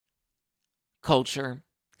Culture,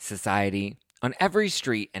 society, on every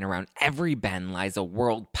street and around every bend lies a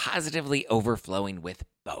world positively overflowing with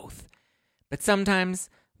both. But sometimes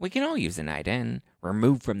we can all use a night in,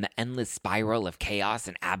 removed from the endless spiral of chaos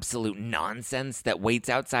and absolute nonsense that waits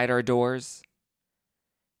outside our doors.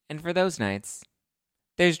 And for those nights,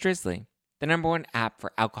 there's Drizzly, the #1 app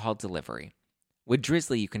for alcohol delivery. With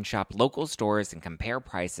Drizzly, you can shop local stores and compare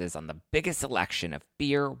prices on the biggest selection of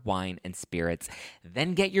beer, wine, and spirits,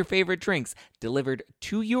 then get your favorite drinks delivered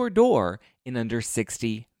to your door in under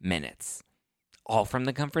 60 minutes. All from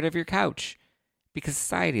the comfort of your couch. Because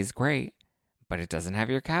society is great, but it doesn't have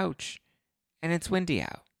your couch. And it's windy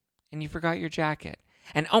out. And you forgot your jacket.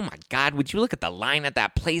 And oh my God, would you look at the line at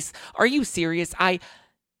that place? Are you serious?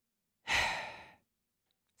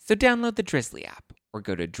 So download the Drizzly app or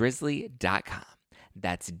go to drizzly.com.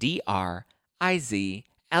 That's DRIZLY.com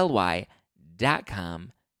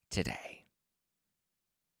today.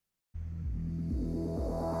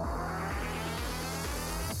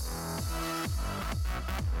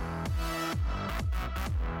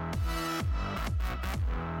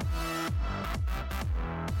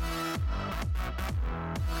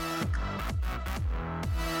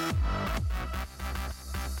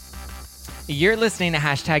 You're listening to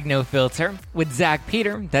 #NoFilter with Zach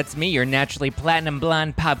Peter. That's me, your naturally platinum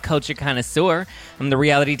blonde pop culture connoisseur. I'm the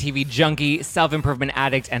reality TV junkie, self-improvement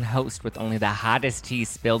addict, and host with only the hottest tea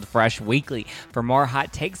spilled fresh weekly. For more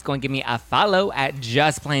hot takes, go and give me a follow at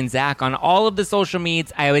Just Plain Zach on all of the social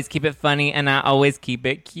medias. I always keep it funny, and I always keep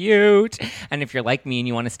it cute. And if you're like me and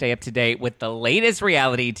you want to stay up to date with the latest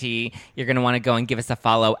reality tea, you're going to want to go and give us a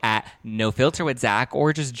follow at No Filter with Zach,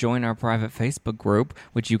 or just join our private Facebook group,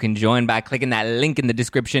 which you can join by clicking that link in the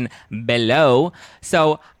description below.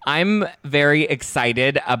 So I'm very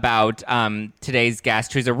excited about today's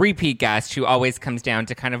guest, who's a repeat guest, who always comes down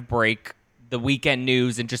to kind of break the weekend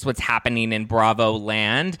news and just what's happening in Bravo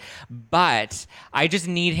land. But I just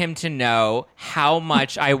need him to know how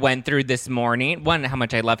much I went through this morning. One, how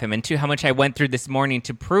much I love him, and two, how much I went through this morning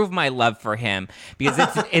to prove my love for him,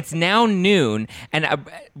 because it's now noon. And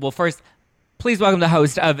well, first, please welcome the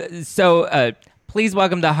host of So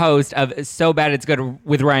Bad It's Good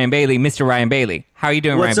with Ryan Bailey, Mr. Ryan Bailey. How are you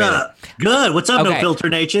doing, Ryan Bailey? What's up? Good. What's up, okay. No Filter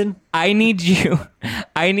Nation? I need you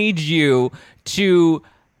to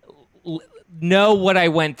know what I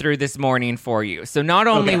went through this morning for you. So not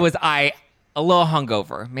only was I a little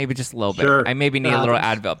hungover, maybe just a little bit. Sure. I maybe need a little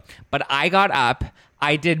Advil. But I got up.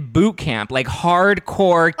 I did boot camp, like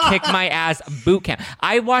hardcore kick my ass boot camp.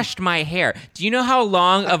 I washed my hair. Do you know how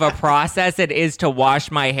long of a process it is to wash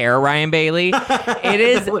my hair, Ryan Bailey? It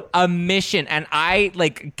is a mission. And I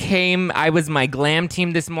was my glam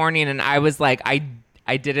team this morning, and I was like, I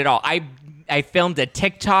did it all. I filmed a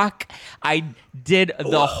TikTok. I did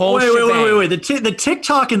the whole shebang. Wait. The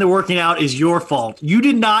TikTok and the working out is your fault. You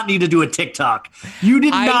did not need to do a TikTok.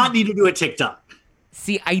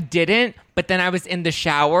 See, I didn't, but then I was in the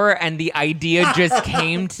shower and the idea just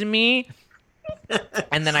came to me.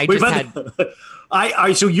 And then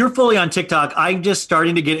so you're fully on TikTok. I'm just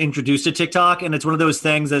starting to get introduced to TikTok, and it's one of those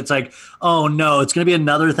things that it's like, oh no, it's going to be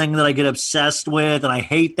another thing that I get obsessed with, and I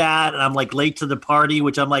hate that, and I'm like late to the party,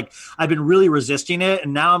 which I'm like, I've been really resisting it,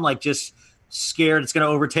 and now I'm like just scared it's going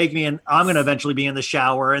to overtake me, and I'm going to eventually be in the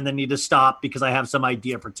shower and then need to stop because I have some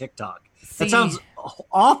idea for TikTok. That sounds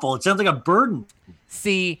awful. It sounds like a burden.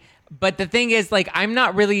 See, but the thing is, like, I'm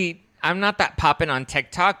not that popping on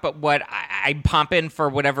TikTok, but what I'm popping for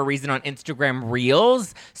whatever reason on Instagram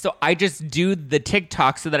Reels. So I just do the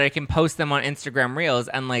TikTok so that I can post them on Instagram Reels,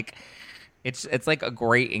 and like, it's like a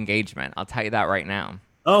great engagement. I'll tell you that right now.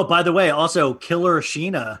 Oh, by the way, also Killer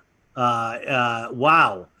Sheena.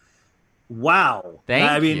 Wow.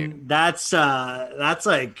 Thank you. That's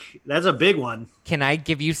a big one. Can I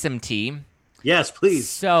give you some tea? Yes, please.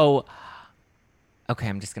 So, okay,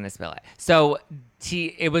 I'm just gonna spill it. So,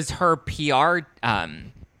 it was her PR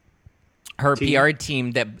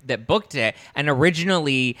team that booked it, and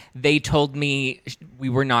originally they told me we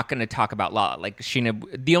were not going to talk about Lala. Like,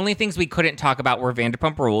 Sheena, the only things we couldn't talk about were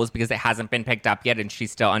Vanderpump Rules because it hasn't been picked up yet, and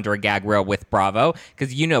she's still under a gag reel with Bravo.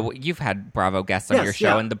 Because you've had Bravo guests on your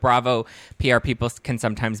show, and the Bravo PR people can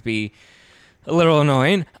sometimes be a little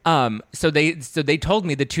annoying. So they told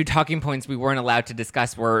me the two talking points we weren't allowed to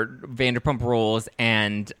discuss were Vanderpump Rules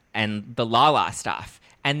and the Lala stuff.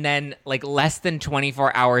 And then, like, less than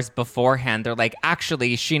 24 hours beforehand, they're like,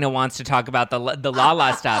 actually, Sheena wants to talk about the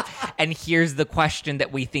Lala stuff. And here's the question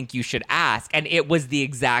that we think you should ask. And it was the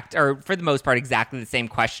exact, or for the most part, exactly the same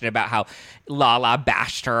question about how Lala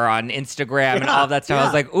bashed her on Instagram and all that stuff. Yeah. I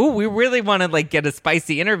was like, ooh, we really want to, like, get a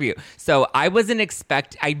spicy interview. So I wasn't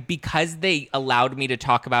because they allowed me to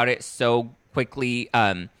talk about it so quickly.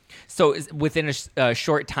 So within a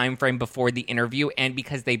short time frame before the interview, and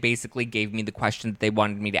because they basically gave me the question that they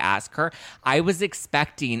wanted me to ask her, I was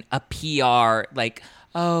expecting a PR like,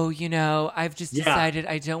 oh, I've just decided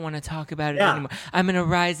I don't want to talk about it anymore. I'm going to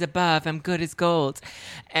rise above. I'm good as gold.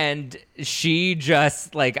 And she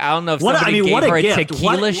just I don't know if somebody gave her a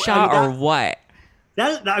tequila shot or what.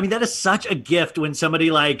 That is such a gift when somebody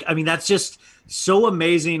that's just so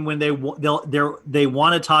amazing when they want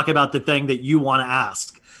to talk about the thing that you want to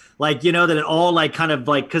ask. That it all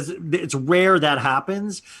because it's rare that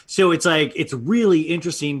happens. So it's really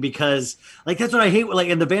interesting because that's what I hate.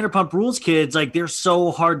 And the Vanderpump Rules kids, they're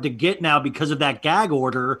so hard to get now because of that gag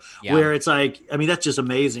order where it's that's just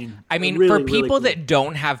amazing. I mean, really, for people really cool. that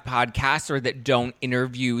don't have podcasts or that don't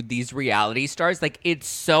interview these reality stars, it's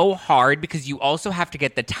so hard because you also have to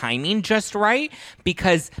get the timing just right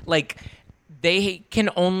because they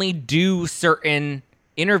can only do certain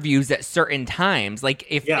interviews at certain times.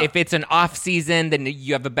 If it's an off season, then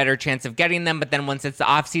you have a better chance of getting them. But then once it's the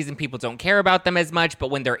off season, people don't care about them as much. But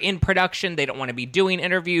when they're in production, they don't want to be doing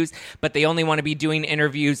interviews, but they only want to be doing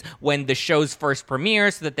interviews when the show's first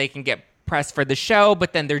premiere so that they can get press for the show.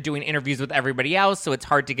 But then they're doing interviews with everybody else. So it's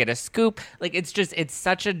hard to get a scoop. It's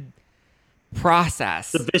such a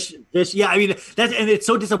process. And it's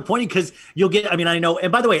so disappointing because you'll get, I know,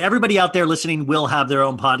 and by the way, everybody out there listening will have their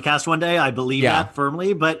own podcast one day. I believe that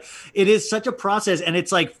firmly, but it is such a process and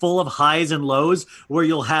it's full of highs and lows where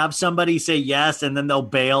you'll have somebody say yes and then they'll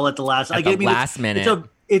bail at the last minute.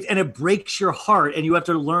 And it breaks your heart and you have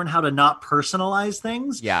to learn how to not personalize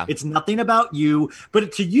things. Yeah. It's nothing about you,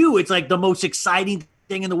 but to you, it's the most exciting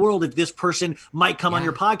thing in the world if this person might come on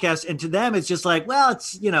your podcast, and to them it's just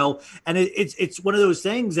it's and it's one of those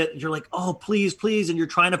things that you're oh please, and you're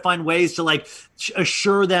trying to find ways to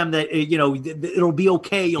assure them that it'll be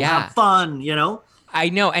okay, you'll have fun. I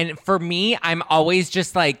know, and for me, I'm always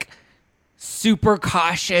just super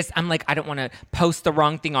cautious. I'm I don't want to post the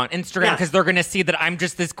wrong thing on Instagram because they're gonna see that I'm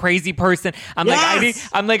just this crazy person.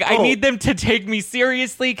 I need them to take me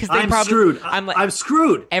seriously because I'm screwed. I'm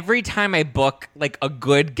screwed. Every time I book a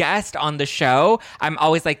good guest on the show, I'm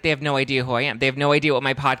always they have no idea who I am. They have no idea what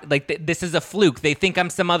my this is a fluke. They think I'm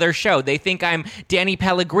some other show. They think I'm Danny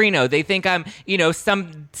Pellegrino. They think I'm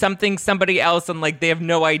somebody else, and they have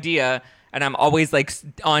no idea. And I'm always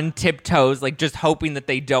on tiptoes, just hoping that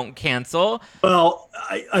they don't cancel. Well,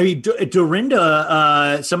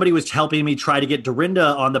 Dorinda, somebody was helping me try to get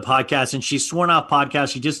Dorinda on the podcast, and she's sworn off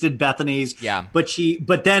podcast. She just did Bethany's. Yeah.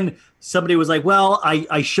 But then somebody was well,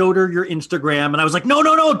 I showed her your Instagram, and I was no,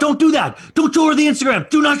 don't do that. Don't show her the Instagram.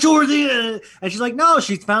 Do not show her the. And she's no,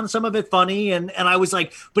 she found some of it funny, and I was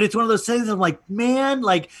but it's one of those things. I'm man,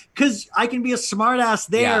 because I can be a smart ass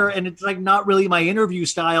there, and it's not really my interview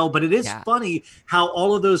style, but it is funny how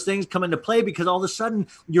all of those things come into play because all of a sudden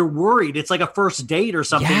you're worried. It's a first date or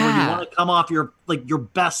something where you want to come off your your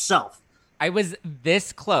best self. I was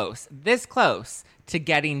this close to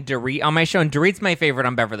getting Dorit on my show, and Dorit's my favorite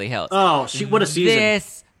on Beverly Hills. Oh, what a season.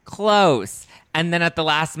 This close. And then at the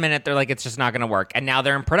last minute, they're it's just not going to work. And now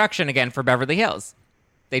they're in production again for Beverly Hills.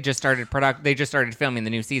 They just started filming the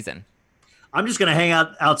new season. I'm just going to hang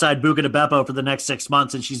out outside Buca de Beppo for the next 6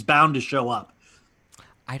 months, and she's bound to show up.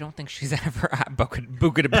 I don't think she's ever at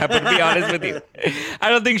Buca de Beppo, to be honest with you. I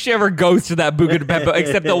don't think she ever goes to that Buca de Beppo,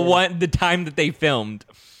 except the time that they filmed.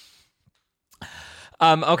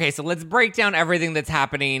 Okay, so let's break down everything that's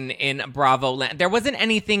happening in Bravo land. There wasn't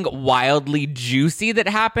anything wildly juicy that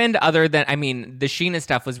happened other than, the Sheena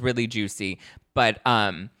stuff was really juicy. But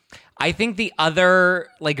I think the other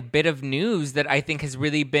bit of news that I think has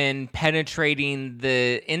really been penetrating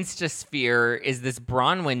the Instasphere is this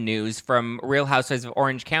Bronwyn news from Real Housewives of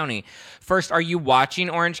Orange County. First, are you watching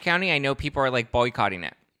Orange County? I know people are boycotting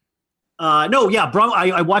it. No, yeah,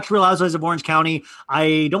 I watched Real Housewives of Orange County.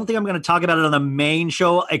 I don't think I'm going to talk about it on the main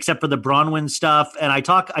show except for the Bronwyn stuff. And I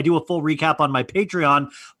do a full recap on my Patreon,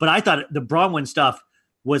 but I thought the Bronwyn stuff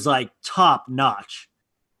was top notch.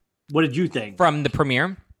 What did you think? From the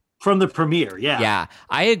premiere? From the premiere, yeah. Yeah,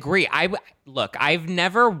 I agree. I've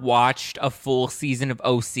never watched a full season of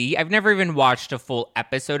OC. I've never even watched a full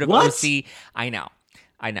episode of OC. I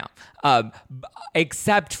know.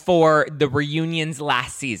 Except for the reunions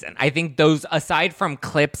last season. I think those, aside from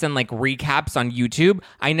clips and recaps on YouTube,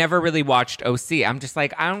 I never really watched OC. I'm just I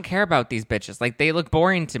don't care about these bitches. They look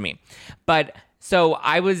boring to me. But so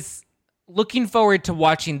I was looking forward to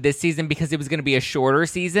watching this season because it was going to be a shorter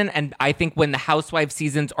season. And I think when the Housewives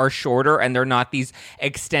seasons are shorter and they're not these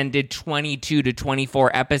extended 22 to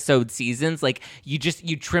 24 episode seasons,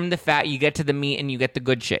 you trim the fat, you get to the meat, and you get the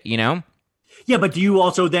good shit, Yeah, but do you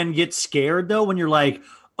also then get scared though when you're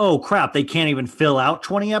oh crap, they can't even fill out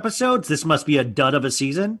 20 episodes. This must be a dud of a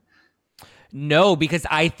season. No, because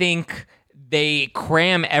I think they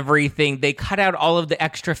cram everything. They cut out all of the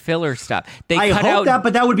extra filler stuff. I hope that,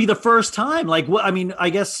 but that would be the first time. Like, I mean, I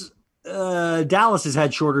guess Dallas has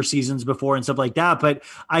had shorter seasons before and stuff like that. But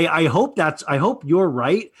I hope you're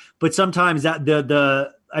right. But sometimes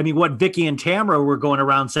that I mean, what Vicky and Tamara were going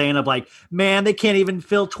around saying of like, man, they can't even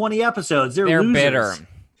fill 20 episodes. They're losers. Bitter.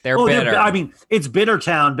 They're bitter. I mean, it's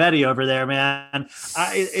Bittertown Betty over there, man.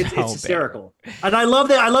 It's hysterical. And I love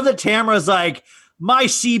that Tamara's like, my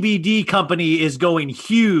CBD company is going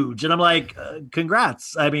huge. And I'm like,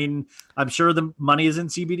 congrats. I mean, I'm sure the money is in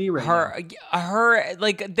CBD right now. Her,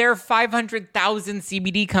 like, there are 500,000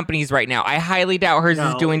 CBD companies right now. I highly doubt hers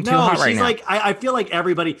is doing too hot right now. Like, I feel like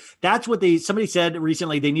everybody, that's what somebody said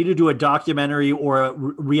recently, they need to do a documentary or a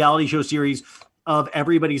reality show series of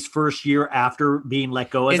everybody's first year after being let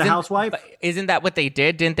go as a housewife. Isn't that what they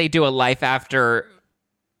did? Didn't they do a life after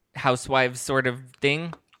housewives sort of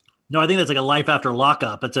thing? No, I think that's like a life after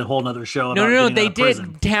lockup. It's a whole nother show. No, they did.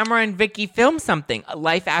 Prison. Tamara and Vicky filmed something.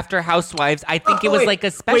 Life After Housewives. I think it was like a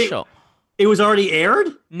special. It was already aired?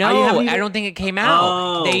 No, I don't think it came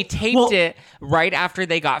out. They taped it right after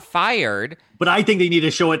they got fired. But I think they need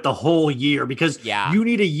to show it the whole year because you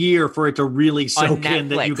need a year for it to really soak in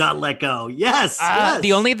that you got let go. Yes.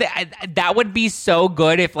 The only that would be so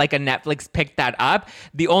good if like a Netflix picked that up.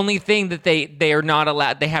 The only thing that they are not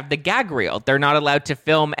allowed, they have the gag reel. They're not allowed to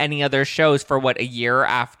film any other shows for a year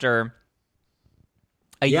after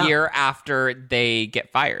year after they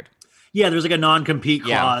get fired. Yeah, there's like a non-compete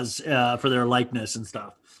clause for their likeness and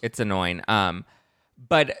stuff. It's annoying.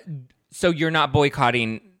 But so you're not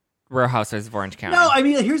boycotting Real Housewives of Orange County? No, I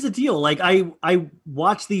mean, here's the deal. Like, I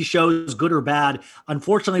watch these shows, good or bad.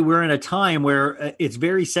 Unfortunately, we're in a time where it's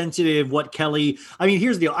very sensitive what Kelly... I mean,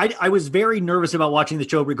 here's the deal. I was very nervous about watching the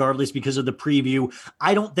show regardless because of the preview.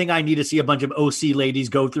 I don't think I need to see a bunch of OC ladies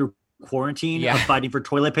go through quarantine of fighting for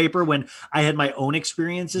toilet paper when I had my own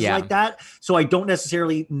experiences like that. So I don't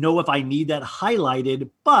necessarily know if I need that highlighted,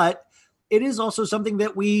 but it is also something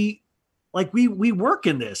that we work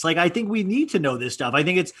in this. Like, I think we need to know this stuff. I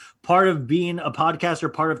think it's part of being a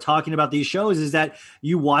podcaster, part of talking about these shows is that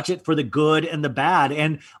you watch it for the good and the bad.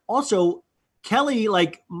 And also Kelly,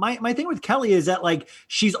 like my thing with Kelly is that like,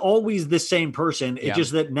 she's always the same person. It's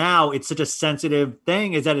just that now it's such a sensitive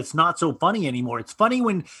thing is that it's not so funny anymore. It's funny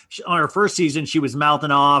when on her first season, she was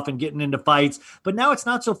mouthing off and getting into fights, but now it's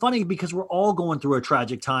not so funny because we're all going through a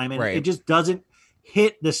tragic time and it just doesn't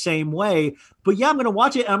hit the same way. But I'm going to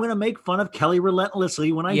watch it. I'm going to make fun of Kelly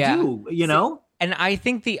relentlessly when I do, you know? And I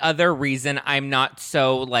think the other reason I'm not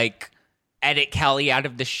so like edit Kelly out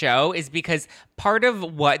of the show is because part of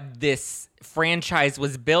what this franchise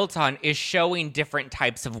was built on is showing different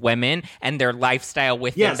types of women and their lifestyle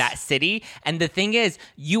within that city. And the thing is,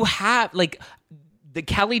 you have like the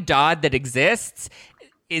Kelly Dodd that exists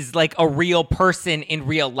is like a real person in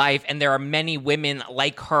real life. And there are many women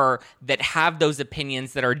like her that have those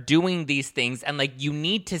opinions that are doing these things. And like, you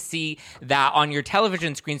need to see that on your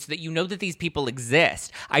television screen so that you know that these people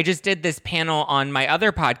exist. I just did this panel on my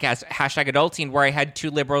other podcast, #Adulting, where I had 2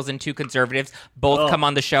 liberals and 2 conservatives both come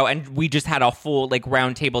on the show. And we just had a full like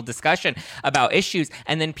roundtable discussion about issues.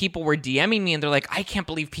 And then people were DMing me and they're like, I can't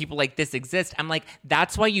believe people like this exist. I'm like,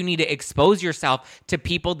 that's why you need to expose yourself to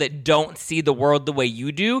people that don't see the world the way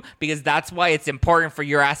you do. Because that's why it's important for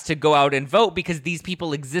your ass to go out and vote, because these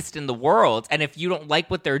people exist in the world. And if you don't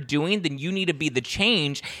like what they're doing, then you need to be the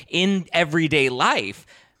change in everyday life.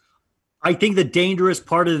 I think the dangerous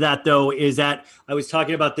part of that, though, is that I was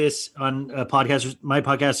talking about this on a podcast, my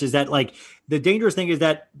podcast, is that like the dangerous thing is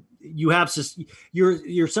that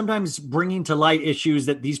you're sometimes bringing to light issues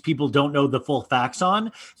that these people don't know the full facts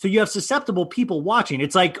on. So you have susceptible people watching.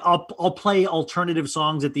 It's like I'll play alternative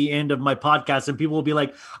songs at the end of my podcast and people will be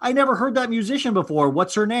like, I never heard that musician before.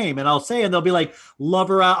 What's her name? And I'll say, and they'll be like, love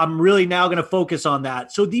her out. I'm really now going to focus on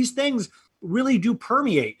that. So these things really do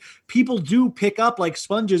permeate. People do pick up like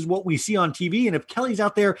sponges what we see on TV. And if Kelly's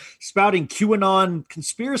out there spouting QAnon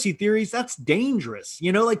conspiracy theories, that's dangerous.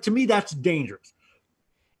 You know, like to me, that's dangerous.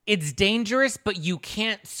 It's dangerous, but you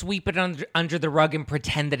can't sweep it under the rug and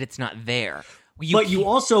pretend that it's not there. You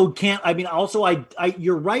also can't. I mean, also,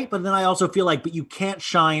 you're right, but then I also feel like, but you can't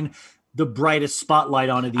shine the brightest spotlight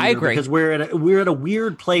on it either. I agree, because we're at a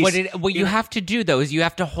weird place. What you have to do though is you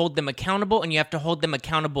have to hold them accountable, and you have to hold them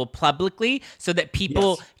accountable publicly, so that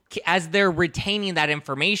people as they're retaining that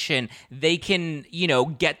information, they can,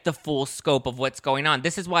 get the full scope of what's going on.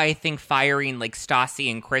 This is why I think firing like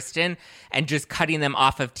Stassi and Kristen and just cutting them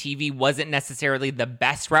off of TV wasn't necessarily the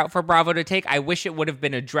best route for Bravo to take. I wish it would have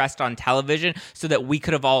been addressed on television so that we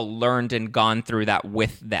could have all learned and gone through that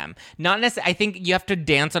with them. Not necessarily. I think you have to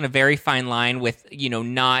dance on a very fine line with,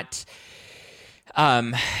 not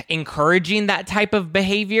encouraging that type of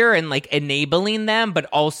behavior and like enabling them, but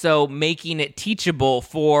also making it teachable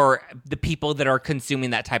for the people that are consuming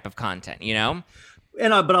that type of content, And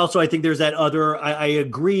but also I think there's that other, I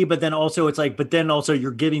agree, but then also it's like, but then also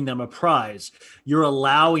you're giving them a prize. You're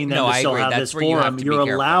allowing them to still have this forum. You're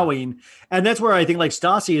allowing, and that's where I think like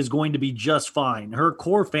Stassi is going to be just fine. Her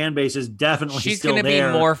core fan base is definitely she's still there. She's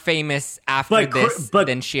going to be more famous after this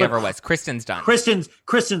than she ever was. Kristen's done. Kristen's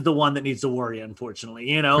the one that needs to worry,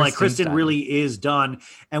 unfortunately. Like Kristen done. Really is done.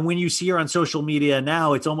 And when you see her on social media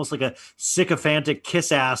now, it's almost like a sycophantic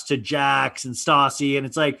kiss ass to Jax and Stassi, and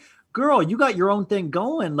it's like, girl, you got your own thing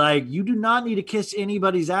going. Like, you do not need to kiss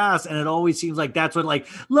anybody's ass. And it always seems like that's what, like,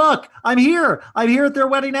 look, I'm here at their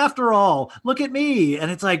wedding after all. Look at me. And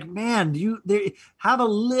it's like, man, they have a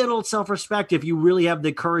little self-respect if you really have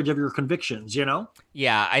the courage of your convictions,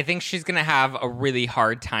 Yeah, I think she's going to have a really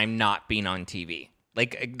hard time not being on TV.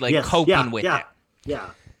 Like yes, coping with it.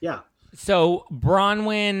 Yeah. So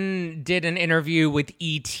Bronwyn did an interview with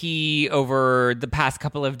E.T. over the past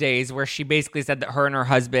couple of days where she basically said that her and her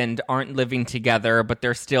husband aren't living together, but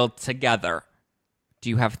they're still together. Do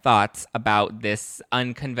you have thoughts about this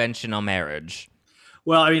unconventional marriage?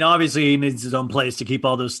 Well, I mean, obviously he needs his own place to keep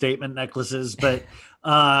all those statement necklaces, but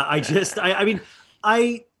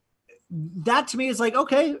that to me is like,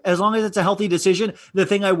 okay, as long as it's a healthy decision. The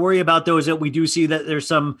thing I worry about though is that we do see that there's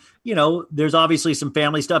some, there's obviously some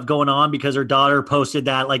family stuff going on because her daughter posted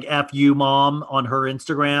that like F you mom on her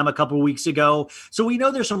Instagram a couple of weeks ago. So we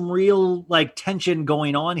know there's some real like tension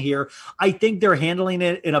going on here. I think they're handling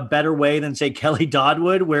it in a better way than say Kelly Dodd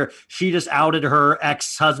would, where she just outed her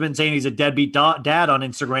ex-husband saying he's a deadbeat dad on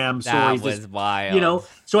Instagram. That was wild.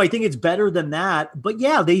 So I think it's better than that. But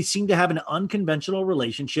yeah, they seem to have an unconventional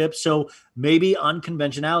relationship. So maybe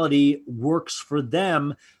unconventionality works for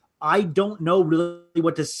them. I don't know really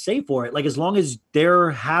what to say for it. Like, as long as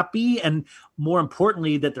they're happy and more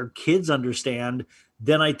importantly, that their kids understand,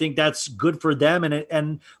 then I think that's good for them.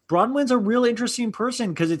 And Bronwyn's a real interesting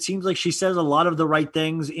person because it seems like she says a lot of the right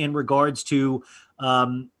things in regards to,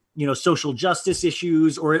 social justice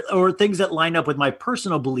issues or things that line up with my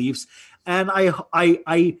personal beliefs. And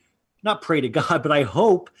I not pray to God, but I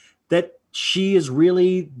hope that she is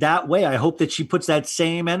really that way. I hope that she puts that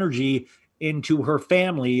same energy into her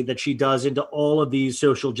family that she does into all of these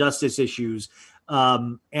social justice issues.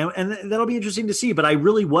 And that'll be interesting to see. But I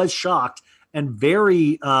really was shocked and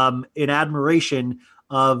very in admiration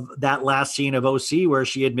of that last scene of OC where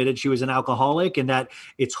she admitted she was an alcoholic and that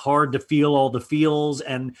it's hard to feel all the feels.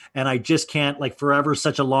 And I just can't, like, forever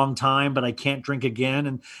such a long time, but I can't drink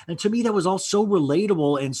again. And to me, that was all so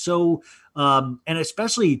relatable and so, and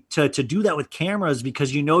especially to do that with cameras,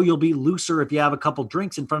 because you'll be looser if you have a couple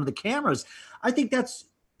drinks in front of the cameras. I think that's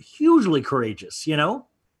hugely courageous,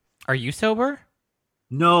 Are you sober?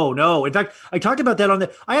 No. In fact, I talked about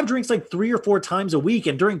that I have drinks like 3 or 4 times a week.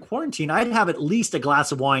 And during quarantine, I'd have at least a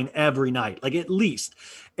glass of wine every night, like at least.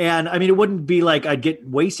 And I mean, it wouldn't be like I'd get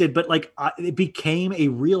wasted, but like it became a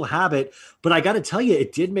real habit. But I got to tell you,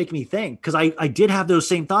 it did make me think, because I did have those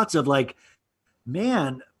same thoughts of like,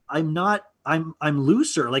 man, I'm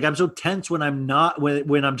looser. Like, I'm so tense when I'm not,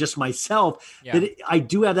 when I'm just myself, that I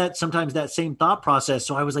do have that sometimes, that same thought process.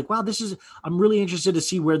 So I was like, wow, I'm really interested to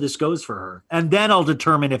see where this goes for her. And then I'll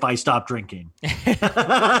determine if I stop drinking.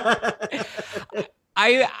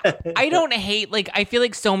 I don't hate, like, I feel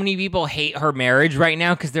like so many people hate her marriage right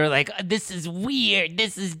now because they're like, this is weird,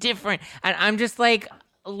 this is different. And I'm just like,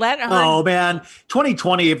 let her. Oh man,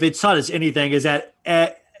 2020, if it's taught us anything, is that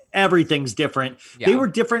everything's different. Yeah. They were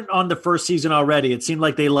different on the first season already. It seemed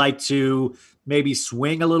like they like to maybe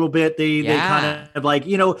swing a little bit. They kind of like,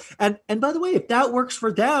 and by the way, if that works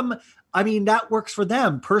for them, I mean, that works for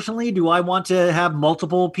them. Personally, do I want to have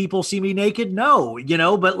multiple people see me naked? No,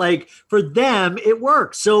 but like for them, it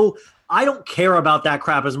works. So I don't care about that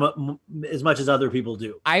crap as much as other people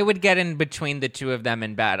do. I would get in between the two of them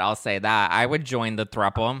in bed. I'll say that. I would join the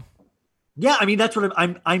throuple. Yeah, I mean, that's what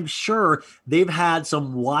I'm sure they've had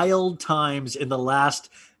some wild times in the last,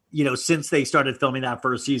 since they started filming that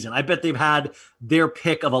first season. I bet they've had their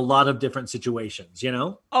pick of a lot of different situations,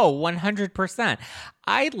 Oh, 100%.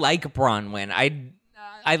 I like Bronwyn.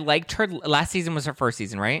 I liked her. Last season was her first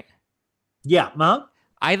season, right? Yeah. Uh-huh.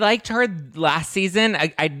 I liked her last season.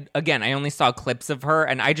 I only saw clips of her,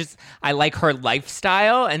 and I like her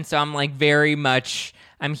lifestyle, and so I'm like very much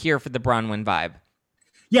I'm here for the Bronwyn vibe.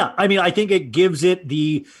 Yeah, I mean, I think it gives it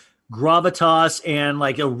the gravitas and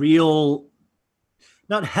like a real,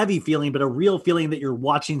 not heavy feeling, but a real feeling that you're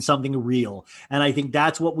watching something real. And I think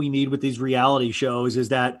that's what we need with these reality shows is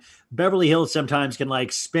that Beverly Hills sometimes can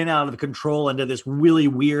like spin out of control into this really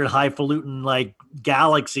weird, highfalutin like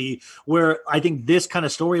galaxy where I think this kind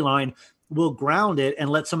of storyline will ground it and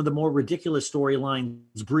let some of the more ridiculous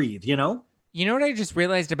storylines breathe, you know? You know what I just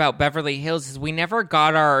realized about Beverly Hills is we never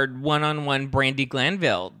got our one-on-one Brandi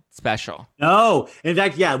Glanville special. No, in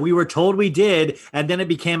fact, yeah, we were told we did, and then it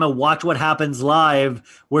became a Watch What Happens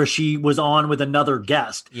Live where she was on with another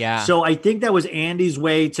guest. Yeah. So I think that was Andy's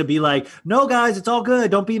way to be like, no, guys, it's all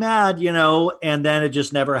good. Don't be mad, you know, and then it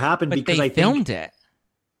just never happened but because they I filmed think, it.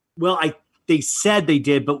 Well, they said they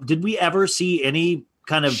did, but did we ever see any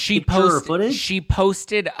kind of picture or footage? She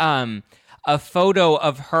posted a photo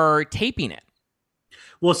of her taping it.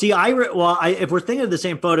 Well, see, if we're thinking of the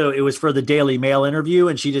same photo, it was for the Daily Mail interview,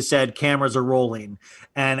 and she just said cameras are rolling,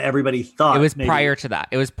 and everybody thought it was maybe. prior to that.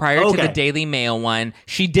 It was prior to the Daily Mail one.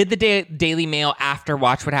 She did the Daily Mail after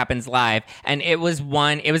Watch What Happens Live, and it was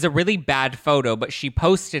a really bad photo, but she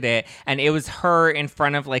posted it, and it was her in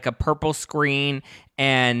front of like a purple screen,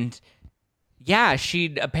 and yeah,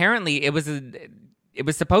 she apparently it was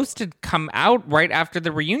supposed to come out right after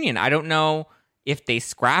the reunion. I don't know if they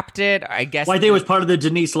scrapped it. I guess. Well, I think it was part of the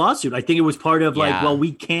Denise lawsuit. I think it was part of like, well,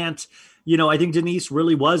 we can't, you know, I think Denise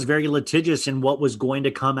really was very litigious in what was going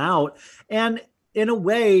to come out. And in a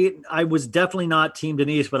way, I was definitely not Team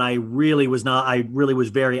Denise, but I really was not. I really was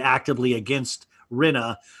very actively against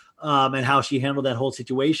Rinna and how she handled that whole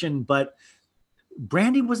situation. But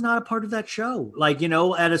Brandi was not a part of that show. Like, you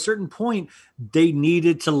know, at a certain point, they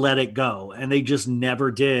needed to let it go, and they just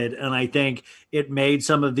never did. And I think it made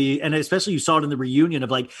some of and especially you saw it in the reunion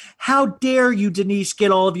of like, how dare you, Denise,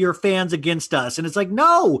 get all of your fans against us? And it's like,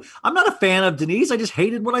 no, I'm not a fan of Denise. I just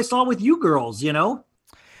hated what I saw with you girls, you know?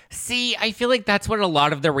 See, I feel like that's what a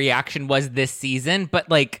lot of the reaction was this season, but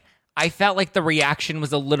like, I felt like the reaction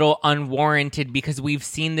was a little unwarranted because we've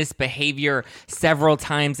seen this behavior several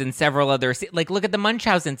times in several other like look at the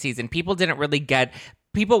Munchausen season. People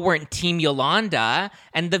weren't Team Yolanda,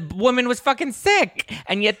 and the woman was fucking sick,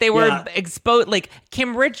 and yet they were exposed. Like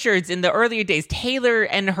Kim Richards in the earlier days, Taylor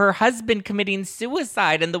and her husband committing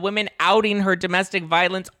suicide, and the women outing her domestic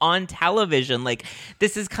violence on television. Like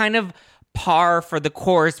this is kind of par for the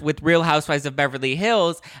course with Real Housewives of Beverly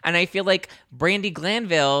Hills, and I feel like Brandi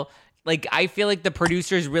Glanville. Like, I feel like the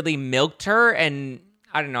producers really milked her, and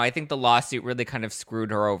I don't know, I think the lawsuit really kind of screwed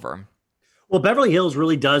her over. Well, Beverly Hills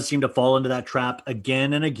really does seem to fall into that trap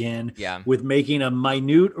again and again with making a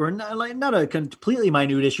minute or not a completely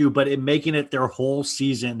minute issue, but making it their whole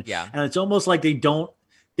season. Yeah. And it's almost like they don't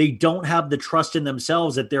have the trust in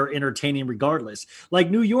themselves that they're entertaining regardless. Like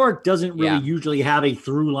New York doesn't really usually have a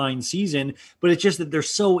through line season, but it's just that they're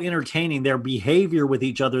so entertaining. Their behavior with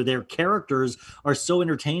each other, their characters are so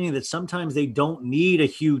entertaining that sometimes they don't need a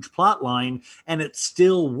huge plot line and it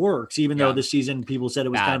still works, even though this season people said it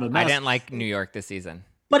was kind of a mess. I didn't like New York this season.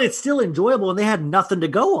 But it's still enjoyable, and they had nothing to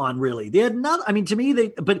go on, really. They had not. I mean, to me,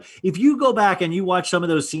 but if you go back and you watch some of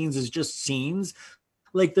those scenes as just scenes,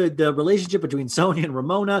 like the relationship between Sonia and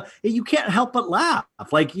Ramona, you can't help but laugh.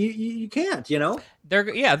 Like you can't, you know?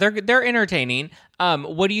 They're entertaining.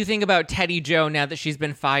 What do you think about Teddy Jo now that she's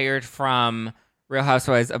been fired from Real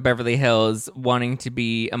Housewives of Beverly Hills, wanting to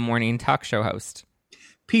be a morning talk show host?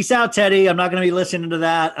 Peace out, Teddy. I'm not going to be listening to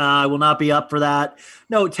that. I will not be up for that.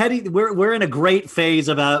 No, Teddy, we're in a great phase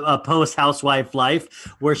of a post-housewife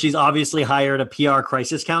life where she's obviously hired a PR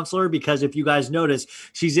crisis counselor because if you guys notice,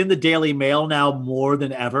 she's in the Daily Mail now more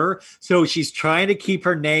than ever. So she's trying to keep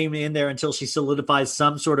her name in there until she solidifies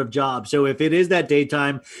some sort of job. So if it is that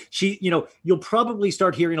daytime, you'll probably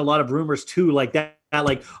start hearing a lot of rumors too, like that.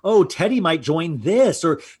 Like, oh, Teddy might join this,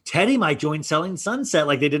 or Teddy might join Selling Sunset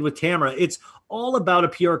like they did with Tamara. It's all about a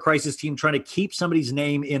PR crisis team trying to keep somebody's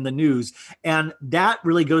name in the news. And that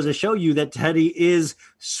really goes to show you that Teddy is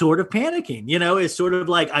sort of panicking, is sort of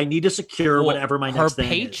like, I need to secure whatever my next thing is.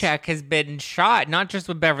 Her paycheck has been shot, not just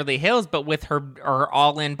with Beverly Hills, but with her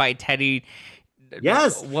All In by Teddy.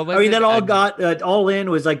 Yes. That all got All In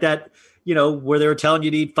was like that, where they were telling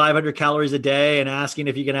you to eat 500 calories a day and asking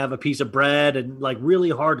if you can have a piece of bread and like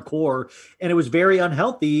really hardcore. And it was very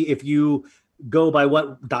unhealthy if you go by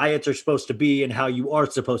what diets are supposed to be and how you are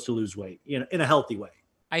supposed to lose weight, in a healthy way.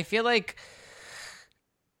 I feel like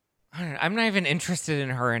I'm not even interested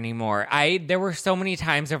in her anymore. There were so many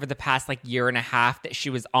times over the past like year and a half that she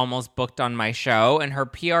was almost booked on my show, and her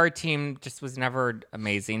PR team just was never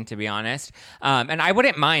amazing, to be honest. And I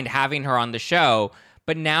wouldn't mind having her on the show,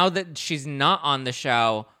 but now that she's not on the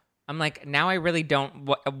show, I'm like, now I really don't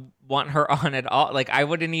want her on at all. Like, I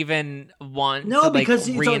wouldn't even want to like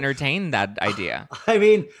re-entertain that idea. I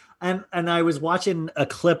mean, and I was watching a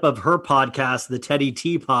clip of her podcast, the Teddy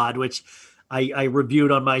T Pod, which I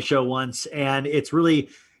reviewed on my show once, and it's really,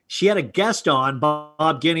 she had a guest on,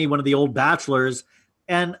 Bob Guinea, one of the old bachelors,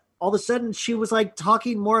 and all of a sudden she was like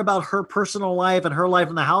talking more about her personal life and her life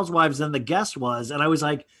in the Housewives than the guest was. And I was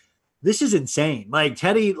like, this is insane. Like,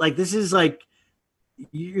 Teddy, like, this is like,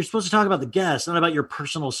 you're supposed to talk about the guest, not about your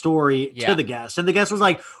personal story to the guest. And the guest was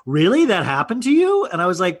like, really? That happened to you? And I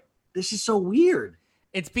was like, this is so weird.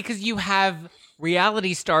 It's because you have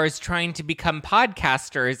reality stars trying to become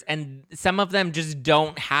podcasters, and some of them just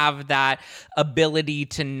don't have that ability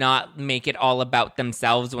to not make it all about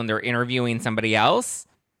themselves when they're interviewing somebody else.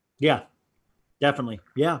 Yeah, definitely.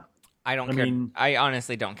 Yeah. I care. I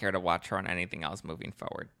honestly don't care to watch her on anything else moving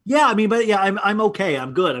forward. Yeah, I mean, but yeah, I'm okay.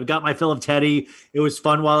 I'm good. I've got my fill of Teddy. It was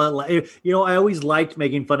fun while I always liked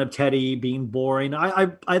making fun of Teddy being boring. I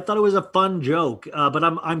thought it was a fun joke, but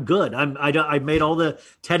I'm good. I made all the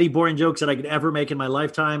Teddy boring jokes that I could ever make in my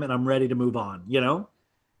lifetime, and I'm ready to move on. You know.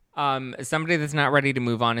 Somebody that's not ready to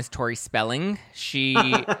move on is Tori Spelling. She.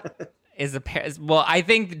 I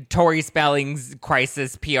think Tori Spelling's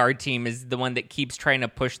crisis PR team is the one that keeps trying to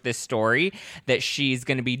push this story that she's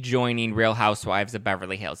going to be joining Real Housewives of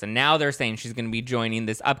Beverly Hills. And now they're saying she's going to be joining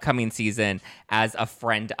this upcoming season as a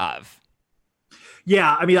friend of.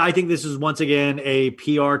 Yeah, I mean, I think this is once again a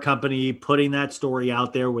PR company putting that story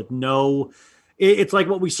out there with no... It's like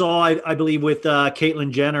what we saw, I believe, with Caitlyn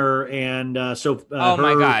Jenner and oh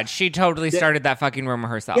my God, she totally started that fucking rumor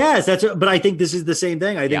herself. Yes, but I think this is the same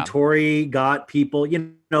thing. I think Tori got people.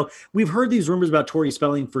 We've heard these rumors about Tori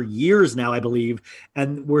Spelling for years now, I believe,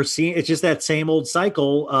 and we're seeing it's just that same old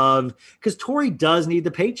cycle of because Tori does need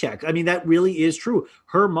the paycheck. I mean, that really is true.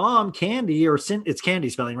 Her mom, Candy, it's Candy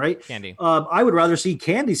Spelling, right? Candy. I would rather see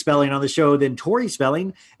Candy Spelling on the show than Tori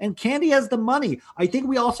Spelling, and Candy has the money. I think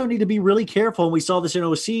we also need to be really careful, and we saw this in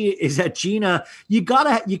OC, is that Gina, you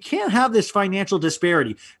can't have this financial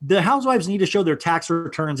disparity. The Housewives need to show their tax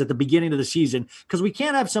returns at the beginning of the season because we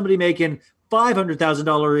can't have somebody making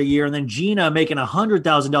 $500,000 a year and then Gina making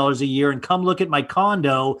 $100,000 a year and come look at my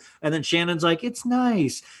condo. And then Shannon's like, it's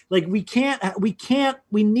nice. Like we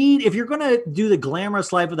need, if you're going to do the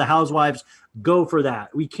glamorous life of the Housewives, go for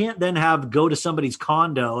that. We can't then go to somebody's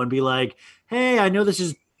condo and be like, hey, I know this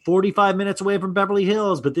is 45 minutes away from Beverly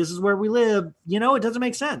Hills, but this is where we live. It doesn't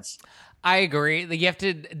make sense. I agree. You have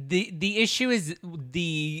to. The issue is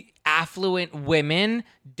the affluent women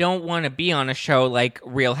don't want to be on a show like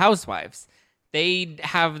Real Housewives. They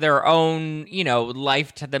have their own,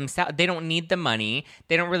 life to themselves. They don't need the money.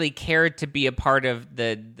 They don't really care to be a part of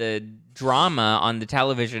the drama on the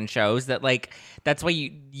television shows. That's why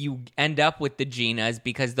you end up with the Ginas,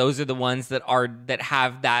 because those are the ones that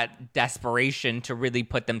have that desperation to really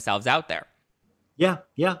put themselves out there. Yeah,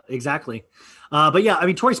 exactly. But yeah, I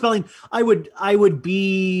mean, Tori Spelling, I would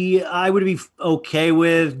be okay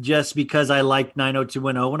with, just because I liked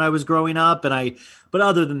 90210 when I was growing up, but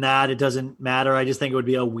other than that, it doesn't matter. I just think it would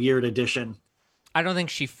be a weird addition. I don't think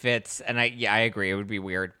she fits, and I agree, it would be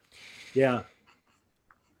weird. Yeah.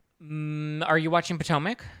 Are you watching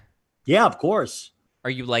Potomac? Yeah, of course.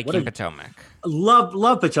 Are you liking Potomac?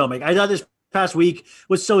 Love Potomac. I thought this past week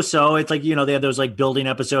was so. It's like, they had those like building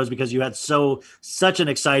episodes because you had such an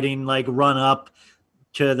exciting like run up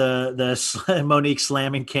to the Monique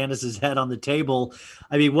slamming Candace's head on the table.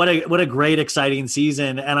 I mean, what a great exciting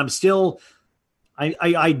season. And I'm still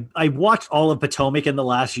I watched all of Potomac in the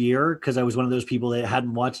last year because I was one of those people that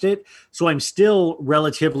hadn't watched it. So I'm still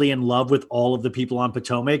relatively in love with all of the people on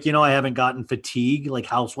Potomac. I haven't gotten fatigue, like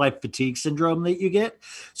housewife fatigue syndrome that you get.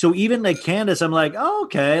 So even like Candace, I'm like, oh,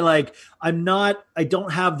 okay. Like I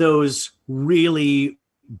don't have those really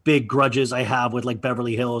big grudges I have with like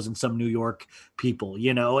Beverly Hills and some New York people,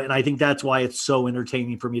 and I think that's why it's so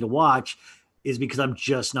entertaining for me to watch, is because I'm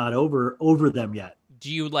just not over them yet.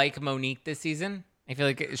 Do you like Monique this season? I feel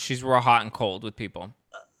like she's raw, hot, and cold with people.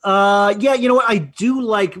 Yeah, you know what? I do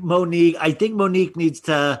like Monique. I think Monique needs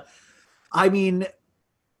to. I mean,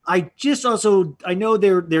 I know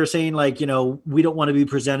they're saying like, we don't want to be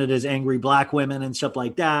presented as angry black women and stuff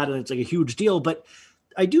like that, and it's like a huge deal. But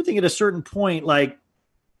I do think at a certain point, like,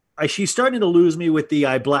 she's starting to lose me with the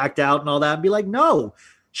I blacked out and all that, and be like, no,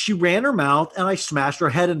 she ran her mouth and I smashed her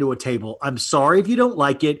head into a table. I'm sorry if you don't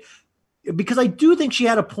like it. because I do think she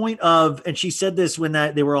had a point of, and she said this when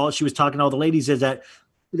she was talking to all the ladies, is that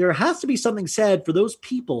there has to be something said for those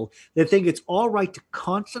people that think it's all right to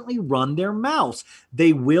constantly run their mouths.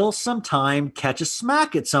 They will sometime catch a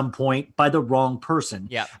smack at some point by the wrong person.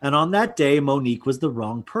 Yeah. And on that day, Monique was the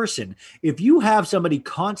wrong person. If you have somebody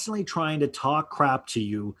constantly trying to talk crap to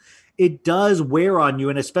you, it does wear on you.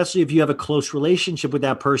 And especially if you have a close relationship with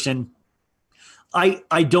that person, I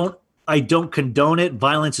don't condone it.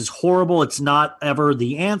 Violence is horrible. It's not ever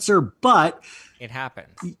the answer, but it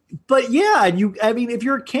happens. But yeah, if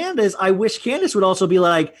you're Candace, I wish Candace would also be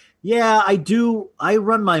like, yeah, I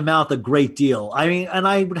run my mouth a great deal. I mean, and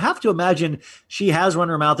I would have to imagine she has run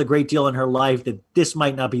her mouth a great deal in her life, that this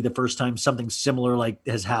might not be the first time something similar like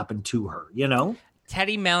has happened to her, you know?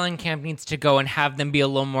 Teddy Mellencamp needs to go and have them be a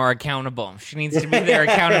little more accountable. She needs to be their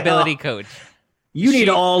accountability coach. You need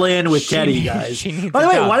all in with Teddy, guys. By the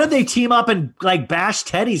way, why don't they team up and like bash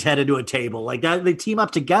Teddy's head into a table like that? They team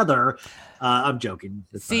up together. I'm joking.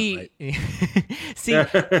 See,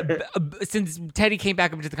 since Teddy came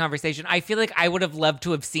back into the conversation, I feel like I would have loved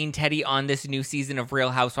to have seen Teddy on this new season of Real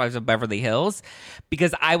Housewives of Beverly Hills,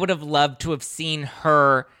 because I would have loved to have seen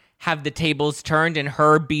her have the tables turned and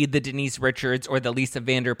her be the Denise Richards or the Lisa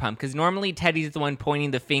Vanderpump, because normally Teddy's the one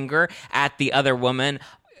pointing the finger at the other woman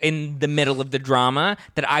in the middle of the drama.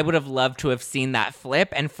 That I would have loved to have seen that flip.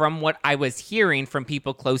 And from what I was hearing from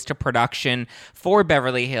people close to production for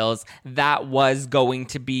Beverly Hills, that was going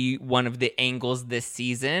to be one of the angles this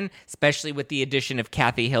season, especially with the addition of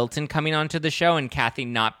Kathy Hilton coming onto the show and Kathy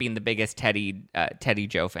not being the biggest Teddy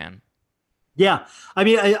Joe fan. Yeah. I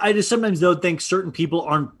mean, I just sometimes don't think certain people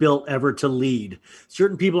aren't built ever to lead.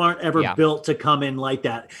 Certain people aren't ever built to come in like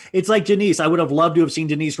that. It's like Denise. I would have loved to have seen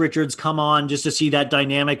Denise Richards come on just to see that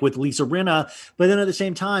dynamic with Lisa Rinna. But then at the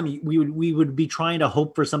same time, we would be trying to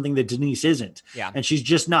hope for something that Denise isn't. Yeah. And she's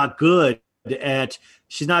just not good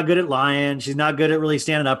she's not good at lying. She's not good at really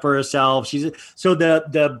standing up for herself. So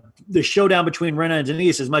the showdown between Rinna and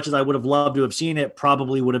Denise, as much as I would have loved to have seen it,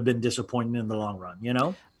 probably would have been disappointing in the long run, you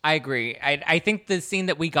know? I agree. I think the scene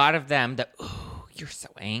that we got of them, you're so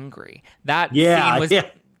angry. That scene was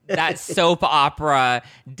that soap opera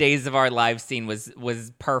Days of Our Lives scene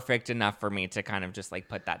was perfect enough for me to kind of just like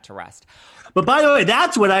put that to rest. But by the way,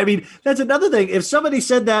 that's another thing. If somebody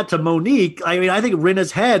said that to Monique, I mean, I think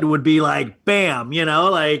Rinna's head would be like, bam, you know,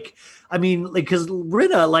 like, I mean, like, because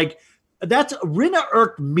Rinna, like, Rinna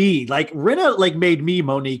irked me. Like Rinna like made me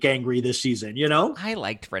Monique angry this season, you know? I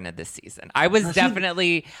liked Rinna this season. I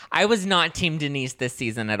was not Team Denise this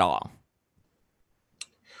season at all.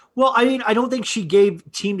 Well, I mean, I don't think she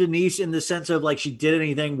gave Team Denise in the sense of like she did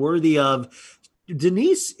anything worthy of.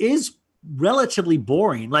 Denise is relatively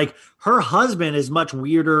boring. Like her husband is much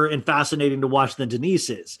weirder and fascinating to watch than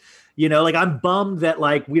Denise is. You know, like I'm bummed that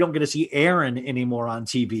like we don't get to see Aaron anymore on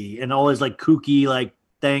TV and all his like kooky like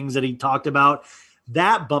things that he talked about.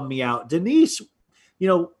 That bummed me out. Denise, you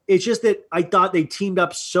know, it's just that I thought they teamed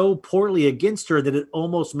up so poorly against her that it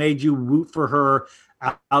almost made you root for her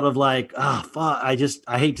out of like, fuck, I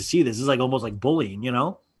hate to see this. This is like almost like bullying, you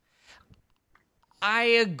know? I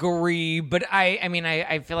agree, but I mean,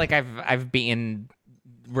 I feel like I've beaten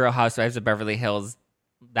Real Housewives of Beverly Hills,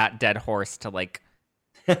 that dead horse, to like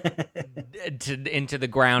into the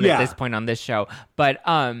ground at this point on this show. But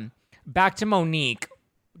back to Monique.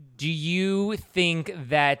 Do you think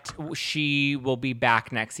that she will be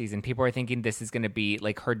back next season? People are thinking this is going to be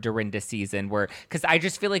like her Dorinda season, because I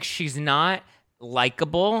just feel like she's not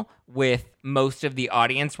likable with most of the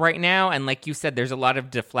audience right now. And like you said, there's a lot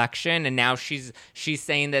of deflection. And now she's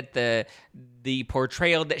saying that the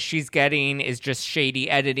portrayal that she's getting is just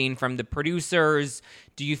shady editing from the producers.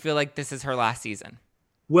 Do you feel like this is her last season?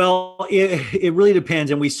 Well, it really depends.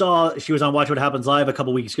 And we saw she was on Watch What Happens Live a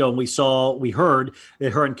couple weeks ago, and we heard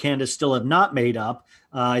that her and Candace still have not made up.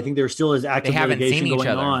 I think there still is active litigation going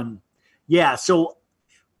on. Yeah. So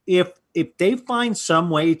if they find some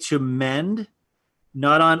way to mend,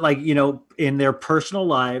 not on like, you know, in their personal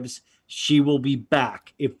lives, she will be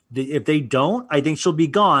back. If they don't, I think she'll be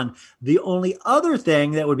gone. The only other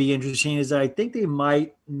thing that would be interesting is that I think they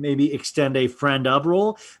might maybe extend a friend of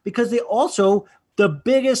role, because the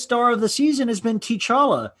biggest star of the season has been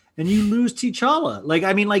T'Challa, and you lose T'Challa. Like,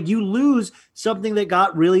 I mean, like you lose something that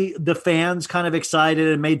got really the fans kind of excited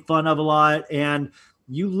and made fun of a lot. And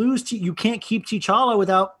you you can't keep T'Challa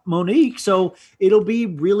without Monique. So it'll be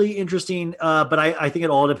really interesting. But I think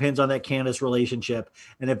it all depends on that Candace relationship.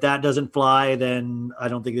 And if that doesn't fly, then I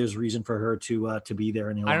don't think there's reason for her to be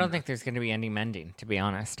there any longer. I don't think there's going to be any mending, to be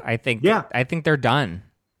honest. I think they're done.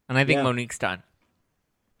 And I think Monique's done.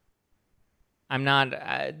 I'm not,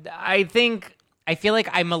 I think I feel like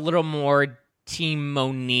I'm a little more Team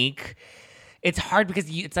Monique. It's hard because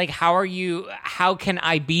it's like, how can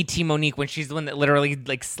I be Team Monique when she's the one that literally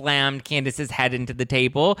like slammed Candace's head into the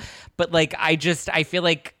table? But like, I feel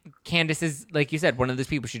like Candace is, like you said, one of those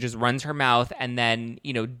people. She just runs her mouth and then,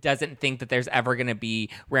 doesn't think that there's ever going to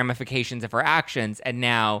be ramifications of her actions. And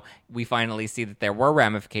now we finally see that there were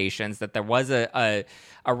ramifications, that there was a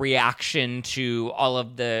reaction to all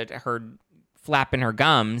of her flapping her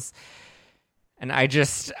gums. And I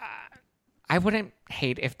wouldn't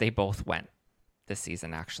hate if they both went this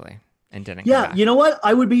season, actually, and didn't. Yeah, you know what?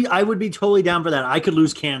 I would be totally down for that. I could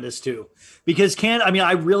lose Candace too, because I'm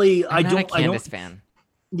not a Candace fan.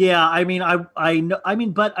 Yeah,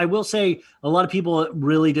 but I will say a lot of people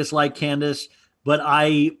really dislike Candace, but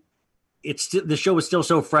the show was still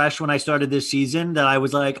so fresh when I started this season that I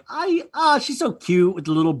was like, she's so cute with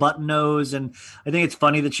the little button nose. And I think it's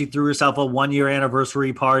funny that she threw herself a 1-year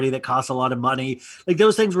anniversary party that cost a lot of money. Like,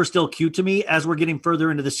 those things were still cute to me. As we're getting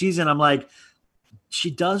further into the season, I'm like, she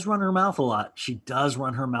does run her mouth a lot.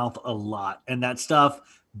 And that stuff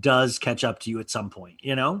does catch up to you at some point,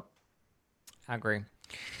 I agree.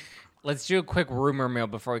 Let's do a quick rumor mill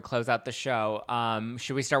before we close out the show.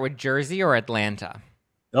 Should we start with Jersey or Atlanta?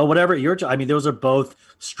 Oh, whatever. Those are both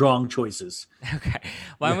strong choices. Okay.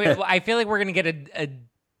 Well, I feel like we're going to get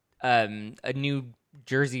a New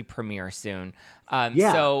Jersey premiere soon.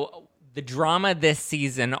 So the drama this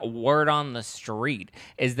season, word on the street,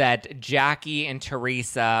 is that Jackie and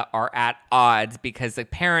Teresa are at odds because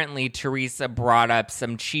apparently Teresa brought up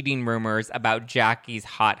some cheating rumors about Jackie's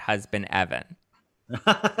hot husband, Evan.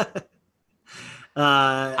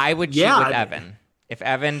 I would cheat with Evan. If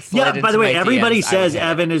Evan slid into by the way, everybody DMs, says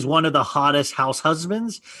Evan is one of the hottest house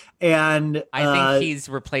husbands. And I think he's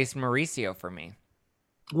replaced Mauricio for me.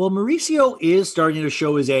 Well, Mauricio is starting to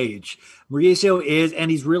show his age. And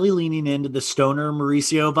he's really leaning into the stoner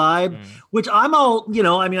Mauricio vibe, which I'm all,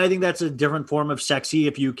 I think that's a different form of sexy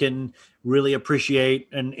if you can really appreciate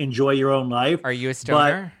and enjoy your own life. Are you a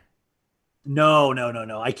stoner? But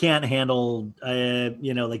no. I can't handle,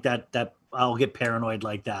 like that I'll get paranoid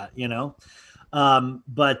like that,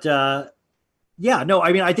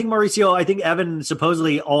 I think Evan,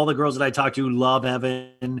 supposedly all the girls that I talk to love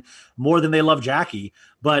Evan more than they love Jackie.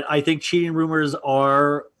 But I think cheating rumors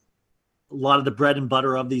are a lot of the bread and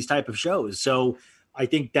butter of these type of shows. So I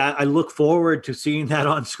think that I look forward to seeing that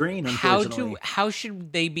on screen. How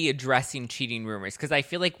should they be addressing cheating rumors? Because I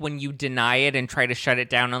feel like when you deny it and try to shut it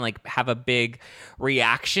down and like have a big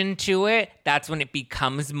reaction to it, that's when it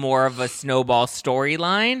becomes more of a snowball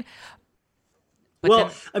storyline.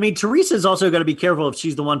 Teresa's also got to be careful if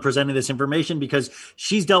she's the one presenting this information, because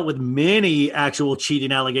she's dealt with many actual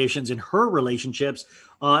cheating allegations in her relationships.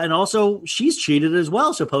 And also she's cheated as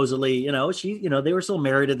well, supposedly. They were still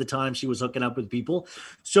married at the time she was hooking up with people.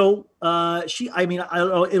 So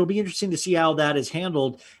it'll be interesting to see how that is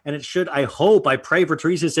handled. And I pray for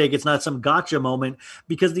Teresa's sake, it's not some gotcha moment,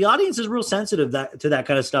 because the audience is real sensitive to that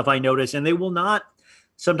kind of stuff, I notice. And they will not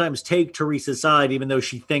sometimes take Teresa's side, even though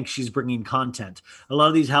she thinks she's bringing content. A lot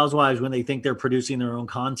of these housewives, when they think they're producing their own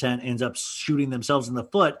content, ends up shooting themselves in the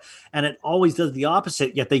foot. And it always does the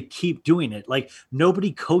opposite, yet they keep doing it. Like,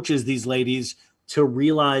 nobody coaches these ladies to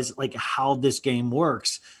realize like how this game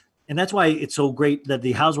works. And that's why it's so great that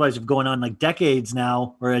the housewives have going on like decades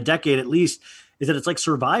now, or a decade at least, is that it's like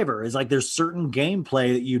Survivor. It's like there's certain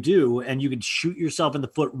gameplay that you do, and you can shoot yourself in the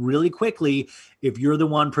foot really quickly if you're the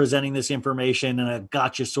one presenting this information in a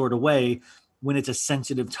gotcha sort of way when it's a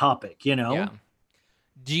sensitive topic, Yeah.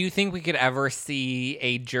 Do you think we could ever see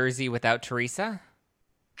a Jersey without Teresa?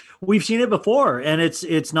 We've seen it before, and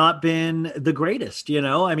it's not been the greatest,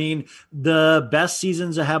 the best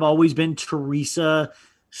seasons have always been Teresa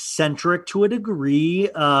centric to a degree.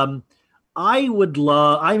 I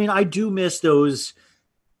do miss those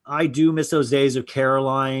days of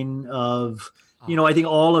Caroline, I think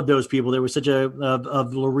all of those people, there was such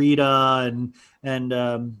of Loretta and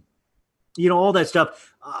all that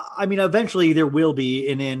stuff. Eventually there will be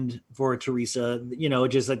an end for Teresa,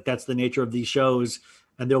 just like that's the nature of these shows,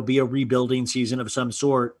 and there'll be a rebuilding season of some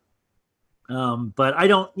sort. But I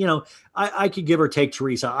don't, I could give or take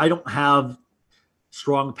Teresa. I don't have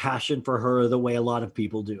strong passion for her the way a lot of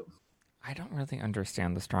people do. I don't really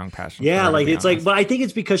understand the strong passion. Yeah, but I think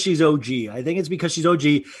it's because she's OG.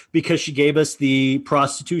 Because she gave us the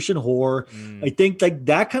prostitution whore. I think like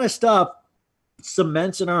that kind of stuff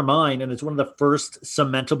cements in our mind, and it's one of the first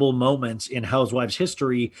cementable moments in Housewives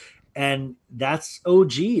history. And that's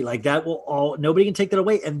OG. Like that nobody can take that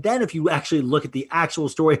away. And then if you actually look at the actual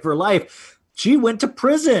story of her life, she went to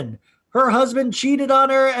prison her husband cheated on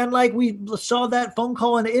her, and like we saw that phone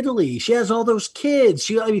call in Italy. She has all those kids.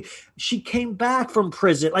 She came back from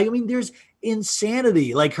prison. Like, I mean, there's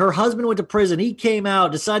insanity. Like, her husband went to prison. He came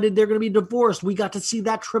out, decided they're going to be divorced. We got to see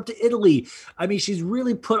that trip to Italy. I mean, she's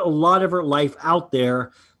really put a lot of her life out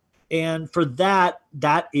there. And for that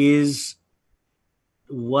is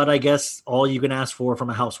what I guess all you can ask for from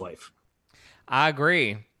a housewife. I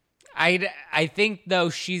agree. I think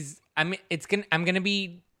though I'm going to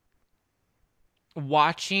be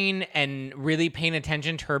watching and really paying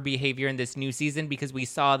attention to her behavior in this new season, because we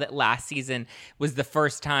saw that last season was the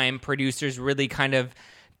first time producers really kind of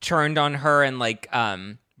turned on her and like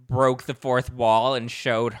broke the fourth wall and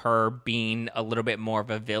showed her being a little bit more of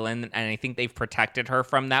a villain. And I think they've protected her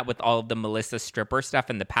from that with all of the Melissa stripper stuff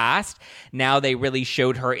in the past. Now they really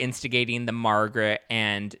showed her instigating the Margaret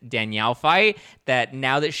and Danielle fight, that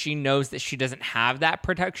now that she knows that she doesn't have that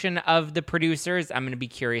protection of the producers, I'm going to be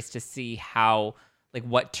curious to see how, like,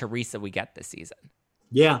 what Teresa we get this season.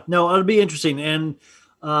 Yeah, no, it'll be interesting. And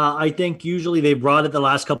I think usually they brought it the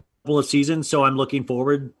last couple of seasons. So I'm looking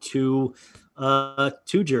forward to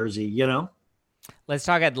Jersey, you know. Let's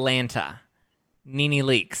talk Atlanta. NeNe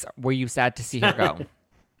Leakes. Were you sad to see her go?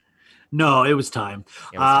 No, it was time.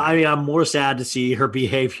 I mean, I'm more sad to see her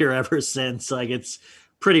behavior ever since. Like, it's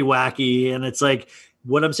pretty wacky, and it's like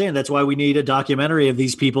what I'm saying. That's why we need a documentary of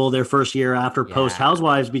these people their first year after post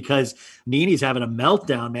Housewives, because NeNe's having a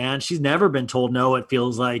meltdown, man. She's never been told no, it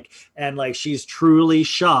feels like, and like she's truly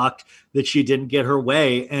shocked that she didn't get her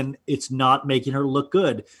way, and it's not making her look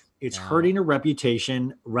good. It's hurting her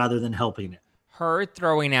reputation rather than helping it. Her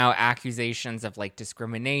throwing out accusations of like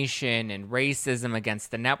discrimination and racism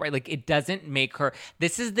against the network, like, it doesn't make her.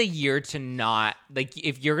 This is the year to not, like,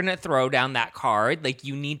 if you're gonna throw down that card, like,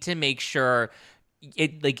 you need to make sure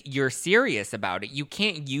it, like, you're serious about it. You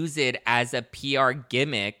can't use it as a PR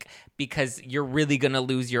gimmick, because you're really gonna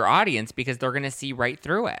lose your audience, because they're gonna see right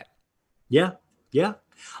through it. Yeah.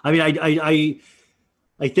 I mean,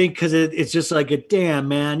 I think because it's just like, damn,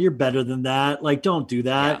 man, you're better than that. Like, don't do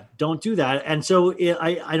that. Yeah. Don't do that. And so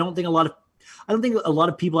I don't think a lot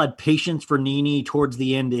of people had patience for NeNe towards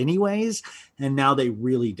the end anyways. And now they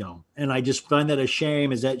really don't. And I just find that a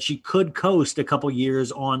shame, is that she could coast a couple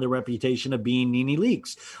years on the reputation of being NeNe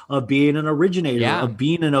Leakes, of being an originator, of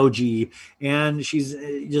being an OG. And she's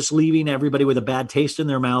just leaving everybody with a bad taste in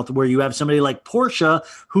their mouth, where you have somebody like Portia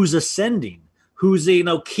who's ascending, who's,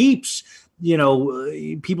 keeps,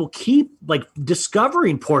 people keep like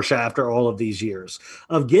discovering Portia after all of these years,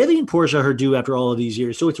 of giving Portia her due after all of these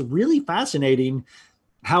years. So it's really fascinating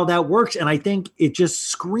how that works. And I think it just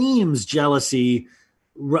screams jealousy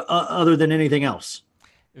other than anything else.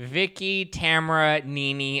 Vicky, Tamara,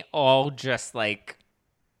 NeNe, all just like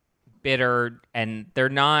bitter, and they're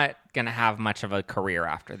not going to have much of a career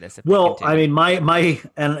after this. Well, I mean,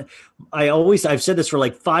 and I've said this for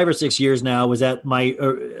like 5 or 6 years now, was that my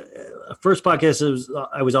first podcast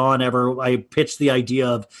I was on ever, I pitched the idea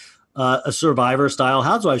of a Survivor style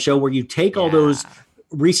Housewives show, where you take all those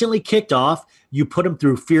recently kicked off, you put them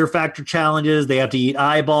through fear factor challenges. They have to eat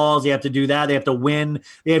eyeballs. They have to do that. They have to win.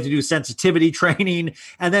 They have to do sensitivity training.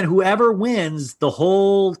 And then whoever wins the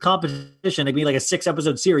whole competition, it'd be like a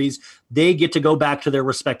 6-episode series, they get to go back to their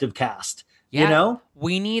respective cast. Yeah, you know?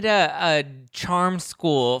 We need a charm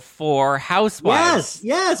school for housewives.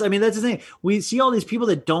 Yes. I mean, that's the thing. We see all these people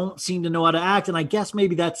that don't seem to know how to act. And I guess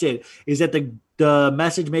maybe that's it, is that the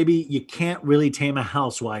message, maybe you can't really tame a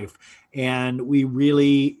housewife. And we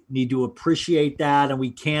really need to appreciate that. And we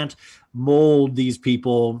can't mold these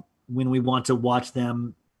people when we want to watch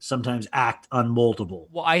them sometimes act unmoldable.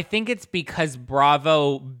 Well, I think it's because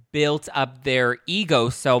Bravo built up their ego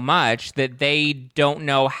so much that they don't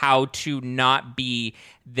know how to not be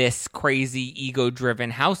this crazy ego-driven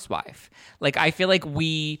housewife. Like, I feel like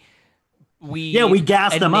we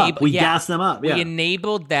gassed them up. We gassed them up. Yeah. We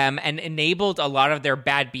enabled them and enabled a lot of their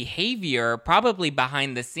bad behavior, probably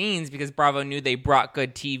behind the scenes, because Bravo knew they brought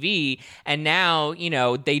good TV. And now,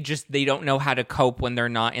 they don't know how to cope when they're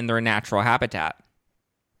not in their natural habitat.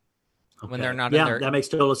 Okay. When they're not in their that makes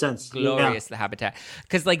total sense. Glorious the habitat.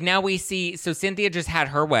 Because like now we see, so Cynthia just had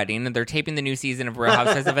her wedding, and they're taping the new season of Real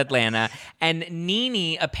Housewives of Atlanta. And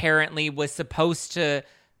NeNe apparently was supposed to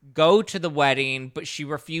go to the wedding, but she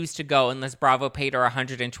refused to go unless Bravo paid her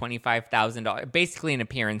 $125,000, basically an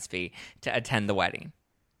appearance fee, to attend the wedding.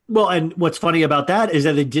 Well, and what's funny about that is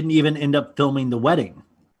that they didn't even end up filming the wedding,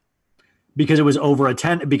 because it was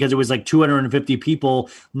because it was like 250 people,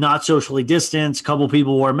 not socially distanced. A couple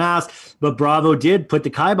people wore masks, but Bravo did put the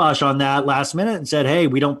kibosh on that last minute and said, hey,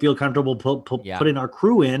 we don't feel comfortable putting our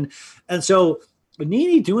crew in. And so But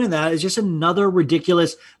Nene doing that is just another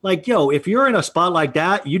ridiculous, like, yo, if you're in a spot like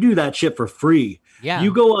that, you do that shit for free. Yeah.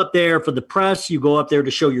 You go up there for the press. You go up there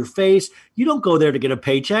to show your face. You don't go there to get a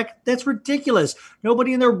paycheck. That's ridiculous.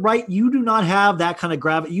 Nobody in their right. You do not have that kind of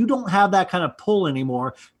gravity. You don't have that kind of pull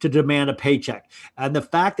anymore to demand a paycheck. And the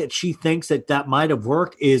fact that she thinks that that might have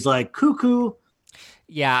worked is like cuckoo.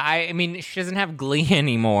 Yeah, I mean, she doesn't have Glee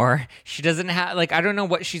anymore. She doesn't have, like, I don't know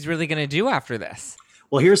what she's really going to do after this.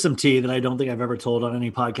 Well, here's some tea that I don't think I've ever told on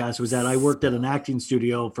any podcast was that I worked at an acting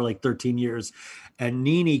studio for like 13 years and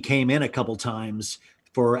Nene came in a couple times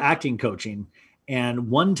for acting coaching. And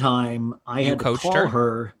one time I had to call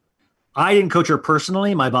her. I didn't coach her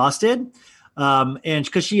personally. My boss did. And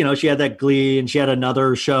because she had that Glee and she had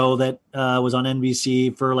another show that was on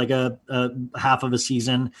NBC for like a half of a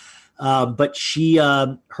season. But she,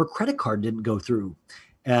 her credit card didn't go through.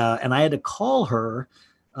 And I had to call her.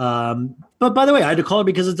 But by the way, I had to call her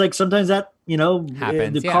because it's like sometimes that,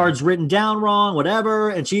 happens, the card's written down wrong, whatever.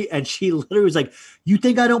 And she literally was like, you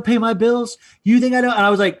think I don't pay my bills? You think I don't? And I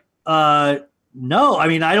was like, no, I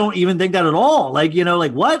mean, I don't even think that at all. Like,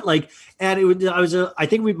 like what? Like, and I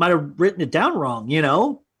think we might've written it down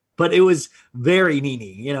wrong, but it was very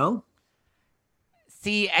Nene,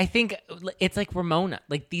 See, I think it's like Ramona.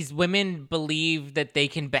 Like, these women believe that they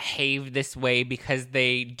can behave this way because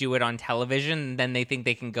they do it on television, and then they think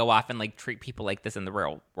they can go off and like treat people like this in the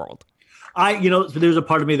real world. There's a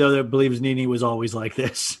part of me though that believes Nene was always like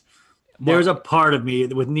this. There's a part of me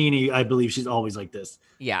with Nene, I believe she's always like this.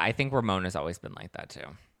 Yeah, I think Ramona's always been like that too.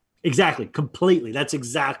 Exactly, completely. That's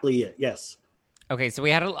exactly it. Yes. Okay, so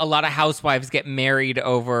we had a lot of housewives get married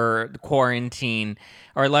over the quarantine,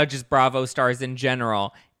 or a lot of just Bravo stars in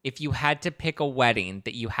general. If you had to pick a wedding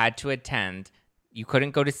that you had to attend, you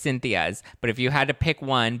couldn't go to Cynthia's, but if you had to pick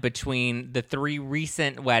one between the three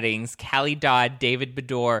recent weddings, Kelly Dodd, David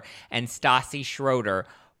Bedour, and Stassi Schroeder,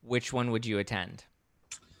 which one would you attend?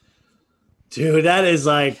 Dude, that's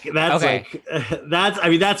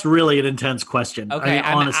really an intense question. Okay,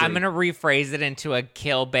 honestly. I'm going to rephrase it into a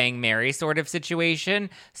kill, bang, marry sort of situation.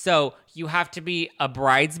 So you have to be a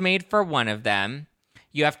bridesmaid for one of them.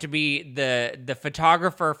 You have to be the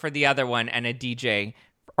photographer for the other one and a DJ,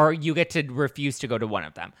 or you get to refuse to go to one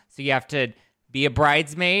of them. So you have to be a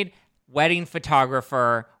bridesmaid, wedding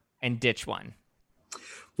photographer, and ditch one.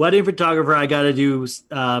 Wedding photographer, I got to do...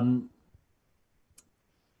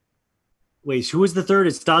 Wait, who was the third?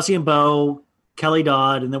 It's Stassi and Beau, Kelly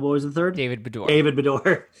Dodd, and then what was the third? David Bedour.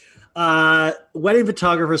 Wedding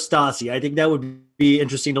photographer Stassi. I think that would be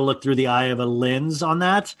interesting to look through the eye of a lens on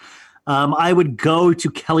that. I would go to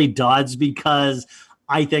Kelly Dodd's because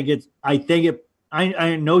I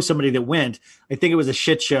know somebody that went. I think it was a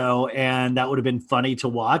shit show, and that would have been funny to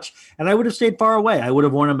watch. And I would have stayed far away. I would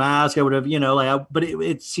have worn a mask. I would have, but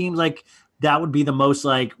it seems like that would be the most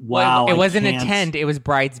like, wow. Well, it wasn't attend. It was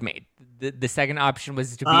bridesmaid. The second option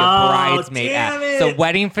was to be a bridesmaid. So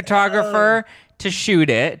wedding photographer to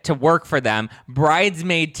shoot it, to work for them,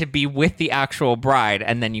 bridesmaid to be with the actual bride,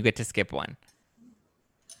 and then you get to skip one.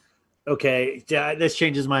 Okay, this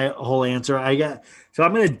changes my whole answer. So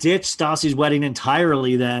I'm going to ditch Stassi's wedding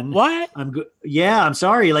entirely then. What? I'm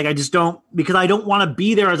sorry. Like, I just don't, because I don't want to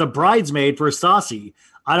be there as a bridesmaid for Stassi.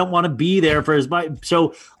 I don't want to be there for his bride.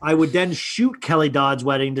 So I would then shoot Kelly Dodd's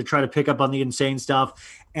wedding to try to pick up on the insane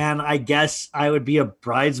stuff. And I guess I would be a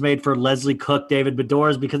bridesmaid for Leslie Cook, David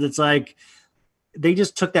Bedour's, because it's like they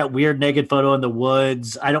just took that weird naked photo in the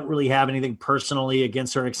woods. I don't really have anything personally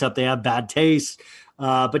against her except they have bad taste.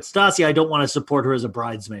 But Stassi, I don't want to support her as a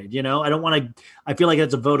bridesmaid. I don't want to. I feel like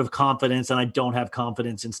that's a vote of confidence, and I don't have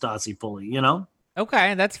confidence in Stassi fully.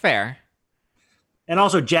 Okay, that's fair. And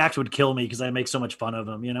also, Jax would kill me because I make so much fun of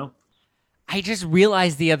him. I just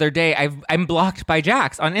realized the other day I'm blocked by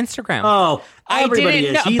Jax on Instagram. Oh, everybody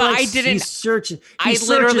is. I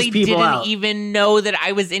literally didn't even know that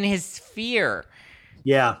I was in his sphere.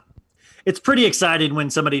 Yeah, it's pretty exciting when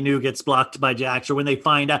somebody new gets blocked by Jax, or when they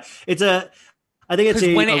find out. I think it's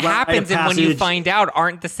when it happens and when you find out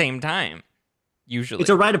aren't the same time. Usually, it's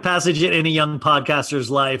a rite of passage in any young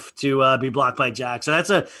podcaster's life to be blocked by Jax. So that's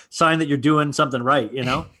a sign that you're doing something right.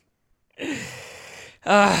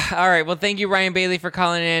 All right. Well, thank you, Ryan Bailey, for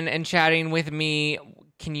calling in and chatting with me.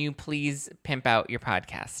 Can you please pimp out your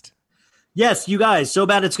podcast? Yes, you guys. So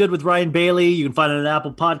Bad It's Good with Ryan Bailey. You can find it on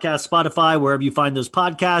Apple Podcasts, Spotify, wherever you find those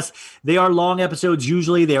podcasts. They are long episodes.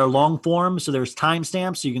 Usually they are long form. So there's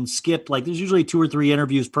timestamps. So you can skip, there's usually 2 or 3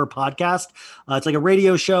 interviews per podcast. It's like a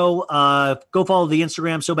radio show. Go follow the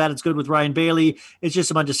Instagram. So Bad It's Good with Ryan Bailey. It's just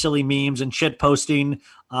a bunch of silly memes and shit posting.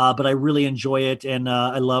 but I really enjoy it, and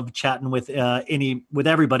I love chatting with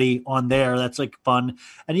everybody on there. That's like fun.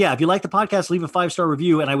 And yeah, if you like the podcast, leave a 5-star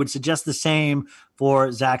review, and I would suggest the same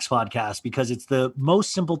for Zach's podcast because it's the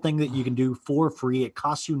most simple thing that you can do for free. It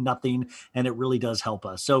costs you nothing, and it really does help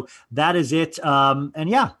us. So that is it. And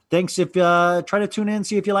yeah, thanks. If try to tune in,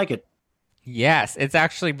 see if you like it. Yes, it's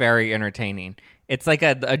actually very entertaining. It's like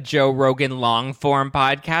a Joe Rogan long form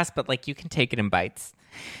podcast, but like you can take it in bites.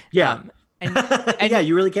 Yeah. And yeah,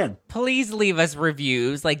 you really can. Please leave us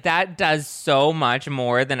reviews. Like that does so much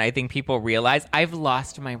more than I think people realize. I've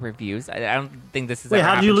lost my reviews. I don't think this is. Wait,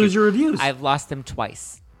 how did you lose your reviews? I've lost them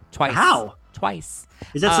twice. How? Twice.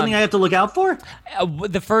 Is that something I have to look out for?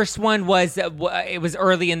 The first one was it was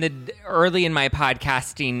early in my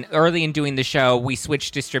podcasting, early in doing the show. We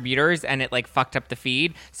switched distributors and it like fucked up the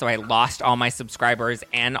feed, so I lost all my subscribers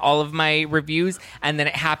and all of my reviews. And then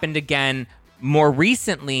it happened again more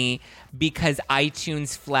recently because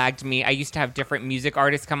iTunes flagged me. I used to have different music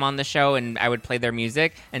artists come on the show and I would play their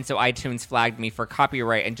music, and so iTunes flagged me for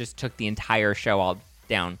copyright and just took the entire show all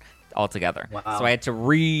down altogether. Wow. So I had to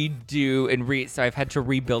redo and so I've had to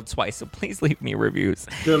rebuild twice. So please leave me reviews.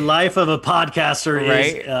 The life of a podcaster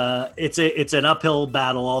right? is it's an uphill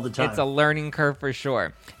battle all the time. It's a learning curve for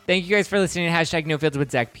sure. Thank you guys for listening to #NoFilter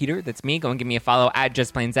with Zach Peter. That's me. Go and give me a follow at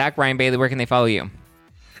Just Plain Zach. Ryan Bailey, where can they follow you?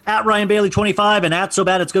 At Ryan Bailey 25 and at So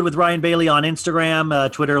Bad It's Good with Ryan Bailey on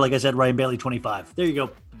Instagram, Twitter, like I said, Ryan Bailey 25. There you go.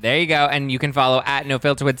 There you go. And you can follow at No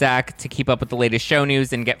Filter with Zach to keep up with the latest show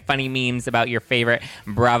news and get funny memes about your favorite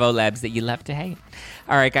Bravo Lebs that you love to hate.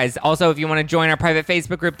 All right, guys. Also, if you want to join our private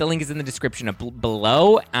Facebook group, the link is in the description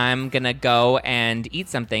below. I'm going to go and eat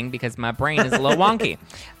something because my brain is a little wonky.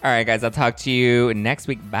 All right, guys. I'll talk to you next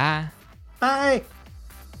week. Bye. Bye.